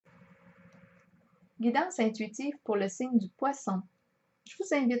Guidance intuitive pour le signe du Poisson. Je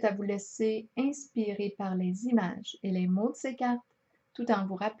vous invite à vous laisser inspirer par les images et les mots de ces cartes, tout en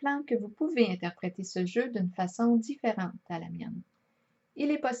vous rappelant que vous pouvez interpréter ce jeu d'une façon différente à la mienne.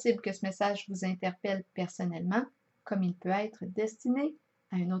 Il est possible que ce message vous interpelle personnellement, comme il peut être destiné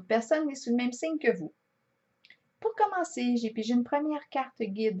à une autre personne qui est sous le même signe que vous. Pour commencer, j'ai pigé une première carte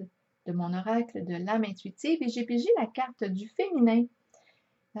guide de mon oracle de l'âme intuitive et j'ai pigé la carte du féminin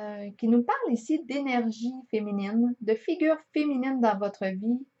qui nous parle ici d'énergie féminine, de figure féminine dans votre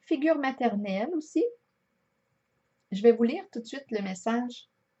vie, figure maternelle aussi. Je vais vous lire tout de suite le message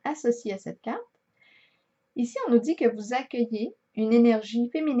associé à cette carte. Ici, on nous dit que vous accueillez une énergie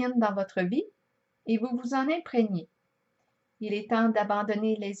féminine dans votre vie et vous vous en imprégnez. Il est temps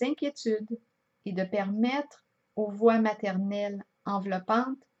d'abandonner les inquiétudes et de permettre aux voix maternelles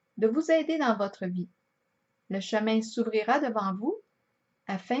enveloppantes de vous aider dans votre vie. Le chemin s'ouvrira devant vous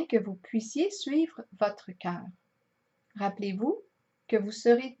afin que vous puissiez suivre votre cœur. Rappelez-vous que vous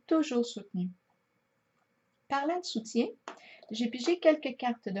serez toujours soutenu. Parlant de soutien, j'ai pigé quelques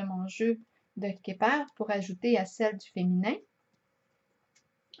cartes de mon jeu de Kepler pour ajouter à celle du féminin.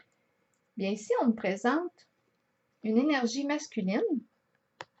 Bien ici, on me présente une énergie masculine.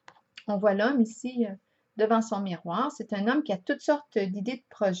 On voit l'homme ici devant son miroir. C'est un homme qui a toutes sortes d'idées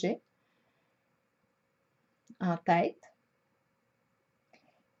de projets en tête.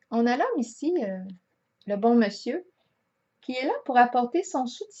 On a l'homme ici, le bon monsieur, qui est là pour apporter son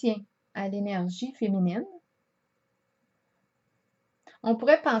soutien à l'énergie féminine. On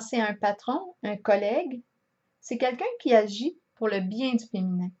pourrait penser à un patron, un collègue. C'est quelqu'un qui agit pour le bien du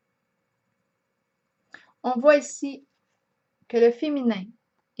féminin. On voit ici que le féminin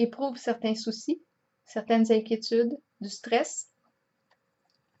éprouve certains soucis, certaines inquiétudes, du stress.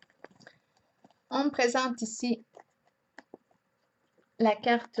 On me présente ici la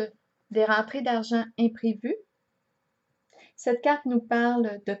carte des rentrées d'argent imprévues. Cette carte nous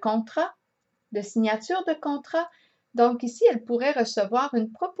parle de contrat, de signature de contrat. Donc ici, elle pourrait recevoir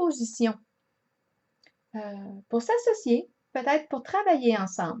une proposition pour s'associer, peut-être pour travailler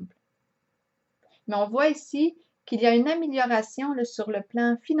ensemble. Mais on voit ici qu'il y a une amélioration sur le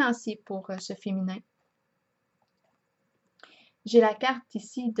plan financier pour ce féminin. J'ai la carte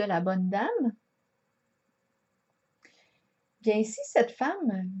ici de la bonne dame. Bien ici, cette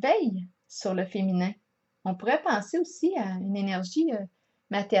femme veille sur le féminin. On pourrait penser aussi à une énergie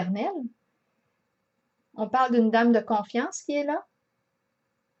maternelle. On parle d'une dame de confiance qui est là.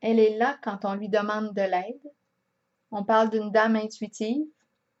 Elle est là quand on lui demande de l'aide. On parle d'une dame intuitive.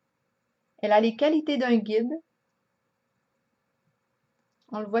 Elle a les qualités d'un guide.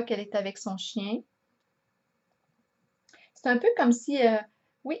 On le voit qu'elle est avec son chien. C'est un peu comme si,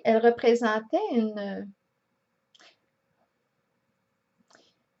 oui, elle représentait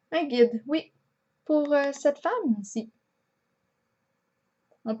un guide, oui, pour cette femme ici.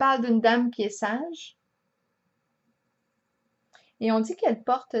 On parle d'une dame qui est sage. Et on dit qu'elle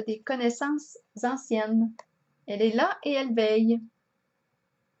porte des connaissances anciennes. Elle est là et elle veille.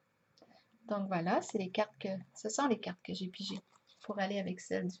 Donc voilà, ce sont les cartes que j'ai pigées pour aller avec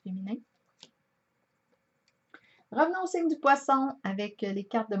celle du féminin. Revenons au signe du Poisson avec les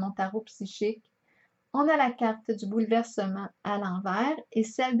cartes de mon tarot psychique. On a la carte du bouleversement à l'envers et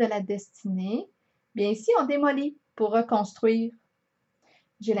celle de la destinée. Bien ici, on démolit pour reconstruire.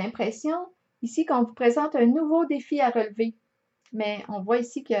 J'ai l'impression ici qu'on vous présente un nouveau défi à relever. Mais on voit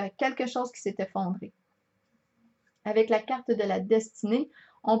ici qu'il y a quelque chose qui s'est effondré. Avec la carte de la destinée,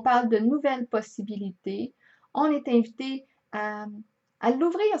 on parle de nouvelles possibilités. On est invité à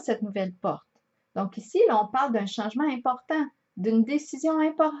l'ouvrir, cette nouvelle porte. Donc ici, là, on parle d'un changement important, d'une décision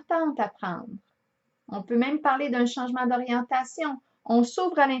importante à prendre. On peut même parler d'un changement d'orientation. On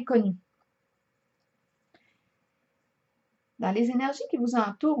s'ouvre à l'inconnu. Dans les énergies qui vous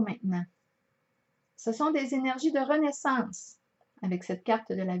entourent maintenant, ce sont des énergies de renaissance avec cette carte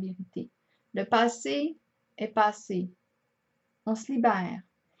de la vérité. Le passé est passé. On se libère.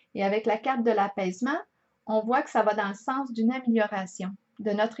 Et avec la carte de l'apaisement, on voit que ça va dans le sens d'une amélioration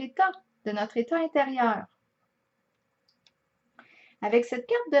de notre état intérieur. Avec cette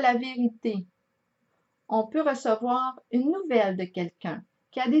carte de la vérité, on peut recevoir une nouvelle de quelqu'un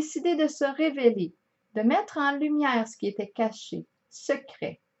qui a décidé de se révéler, de mettre en lumière ce qui était caché,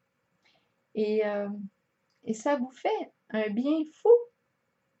 secret. Et ça vous fait un bien fou.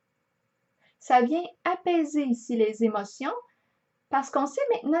 Ça vient apaiser ici les émotions parce qu'on sait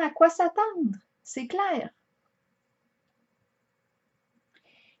maintenant à quoi s'attendre. C'est clair.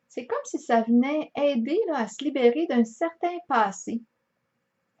 C'est comme si ça venait aider là, à se libérer d'un certain passé.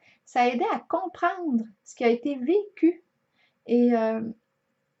 Ça aidait à comprendre ce qui a été vécu et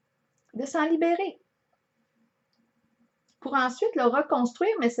de s'en libérer. pour ensuite le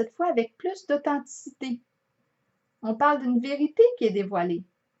reconstruire, mais cette fois avec plus d'authenticité. On parle d'une vérité qui est dévoilée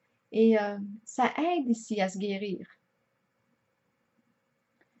et ça aide ici à se guérir.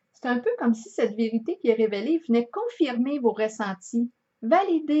 C'est un peu comme si cette vérité qui est révélée venait confirmer vos ressentis,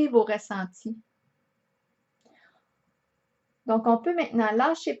 valider vos ressentis. Donc, on peut maintenant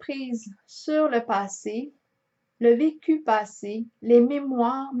lâcher prise sur le passé, le vécu passé, les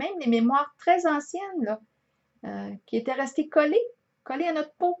mémoires, même les mémoires très anciennes, là, qui étaient restées collées à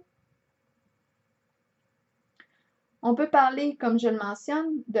notre peau. On peut parler, comme je le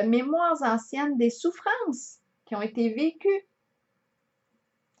mentionne, de mémoires anciennes, des souffrances qui ont été vécues.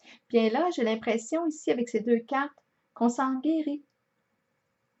 Bien là, j'ai l'impression ici, avec ces deux cartes, qu'on s'en guérit.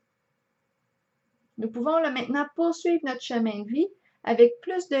 Nous pouvons là maintenant poursuivre notre chemin de vie avec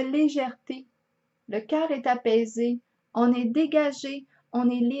plus de légèreté. Le cœur est apaisé, on est dégagé, on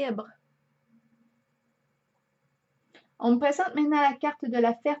est libre. On me présente maintenant la carte de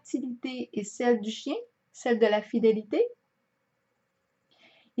la fertilité et celle du chien, celle de la fidélité.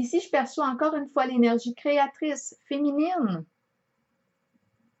 Ici, je perçois encore une fois l'énergie créatrice féminine,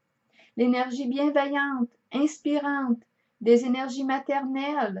 l'énergie bienveillante, inspirante, des énergies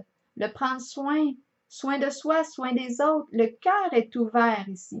maternelles, le prendre soin, soin de soi, soin des autres. Le cœur est ouvert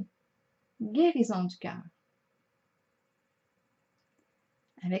ici. Guérison du cœur.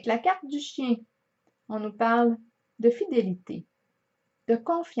 Avec la carte du chien, on nous parle de fidélité, de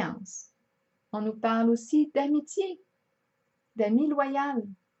confiance. On nous parle aussi d'amitié, d'amis loyal.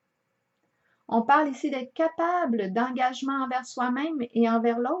 On parle ici d'être capable d'engagement envers soi-même et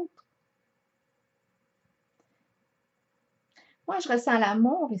envers l'autre. Moi, je ressens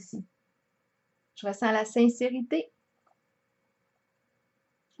l'amour ici. Je ressens la sincérité.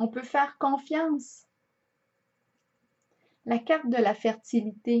 On peut faire confiance. La carte de la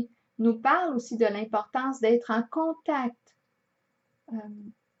fertilité nous parle aussi de l'importance d'être en contact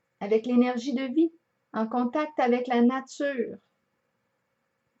avec l'énergie de vie, en contact avec la nature.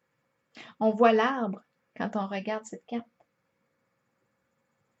 On voit l'arbre quand on regarde cette carte.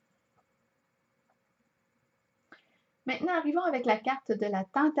 Maintenant, arrivons avec la carte de la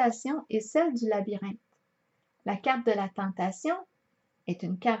tentation et celle du labyrinthe. La carte de la tentation est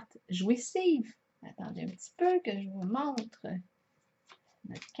une carte jouissive. Attendez un petit peu que je vous montre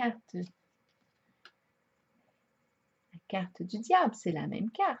notre carte. La carte du diable, c'est la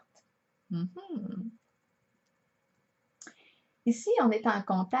même carte. Ici, on est en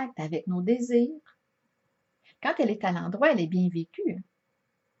contact avec nos désirs. Quand elle est à l'endroit, elle est bien vécue.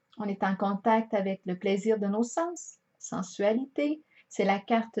 On est en contact avec le plaisir de nos sens, sensualité. C'est la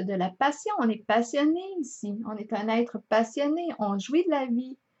carte de la passion. On est passionné ici. On est un être passionné. On jouit de la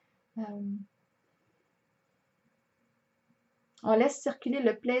vie. On laisse circuler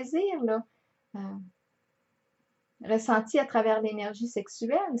le plaisir, là, ressenti à travers l'énergie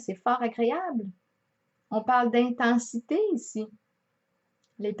sexuelle. C'est fort agréable. On parle d'intensité ici.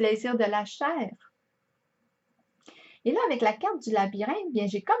 Les plaisirs de la chair. Et là, avec la carte du labyrinthe, bien,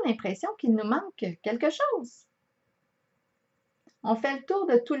 j'ai comme l'impression qu'il nous manque quelque chose. On fait le tour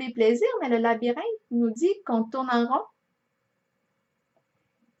de tous les plaisirs, mais le labyrinthe nous dit qu'on tourne en rond.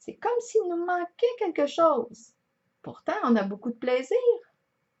 C'est comme s'il nous manquait quelque chose. Pourtant, on a beaucoup de plaisir.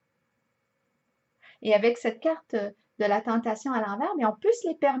 Et avec cette carte de la tentation à l'envers, on peut se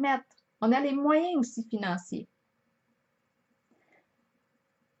les permettre. On a les moyens aussi financiers.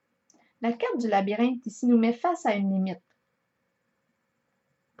 La carte du labyrinthe ici nous met face à une limite.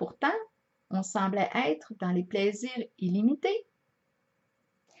 Pourtant, on semblait être dans les plaisirs illimités.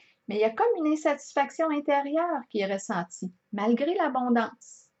 Mais il y a comme une insatisfaction intérieure qui est ressentie, malgré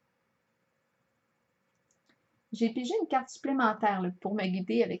l'abondance. J'ai pigé une carte supplémentaire pour me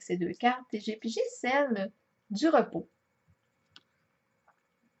guider avec ces deux cartes et j'ai pigé celle du repos.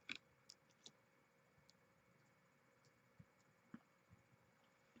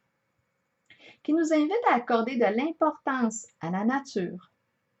 Qui nous invite à accorder de l'importance à la nature.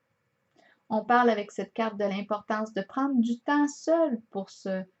 On parle avec cette carte de l'importance de prendre du temps seul pour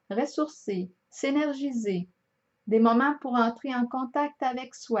se ressourcer, s'énergiser, des moments pour entrer en contact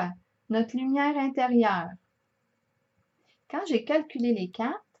avec soi, notre lumière intérieure. Quand j'ai calculé les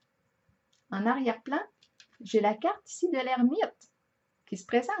cartes, en arrière-plan, j'ai la carte ici de l'ermite qui se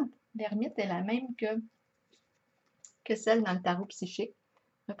présente. L'ermite est la même que celle dans le tarot psychique,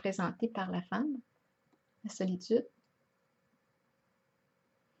 représentée par la femme, la solitude.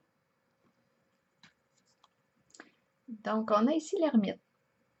 Donc, on a ici l'ermite.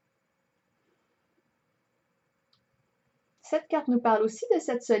 Cette carte nous parle aussi de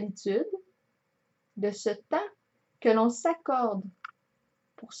cette solitude, de ce temps que l'on s'accorde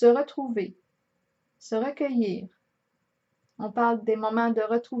pour se retrouver, se recueillir. On parle des moments de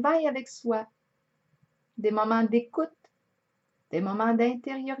retrouvailles avec soi, des moments d'écoute, des moments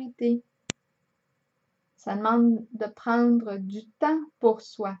d'intériorité. Ça demande de prendre du temps pour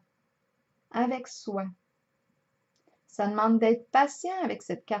soi, avec soi. Ça demande d'être patient avec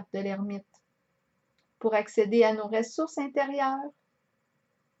cette carte de l'ermite pour accéder à nos ressources intérieures,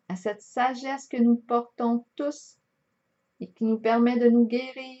 à cette sagesse que nous portons tous et qui nous permet de nous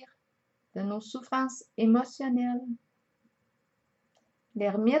guérir de nos souffrances émotionnelles.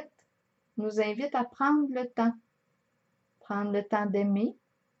 L'ermite nous invite à prendre le temps d'aimer,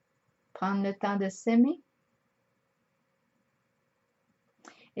 prendre le temps de s'aimer.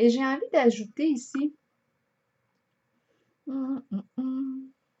 Et j'ai envie d'ajouter ici, je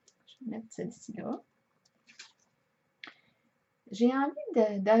vais mettre celle-ci là. J'ai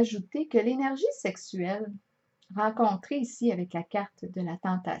envie d'ajouter que l'énergie sexuelle, rencontrée ici avec la carte de la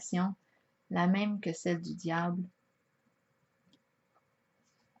tentation, la même que celle du diable,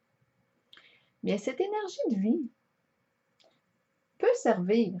 bien, cette énergie de vie peut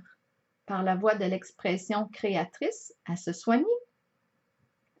servir, par la voie de l'expression créatrice, à se soigner.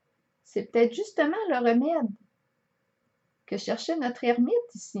 C'est peut-être justement le remède que cherchait notre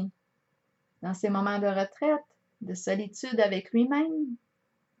ermite ici, dans ces moments de retraite, de solitude avec lui-même.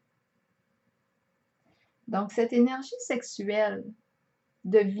 Donc, cette énergie sexuelle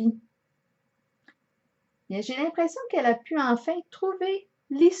de vie, j'ai l'impression qu'elle a pu enfin trouver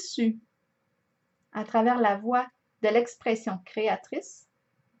l'issue à travers la voie de l'expression créatrice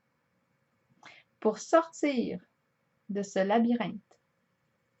pour sortir de ce labyrinthe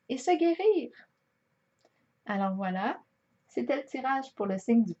et se guérir. Alors voilà, c'était le tirage pour le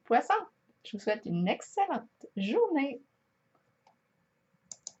signe du Poisson. Je vous souhaite une excellente journée.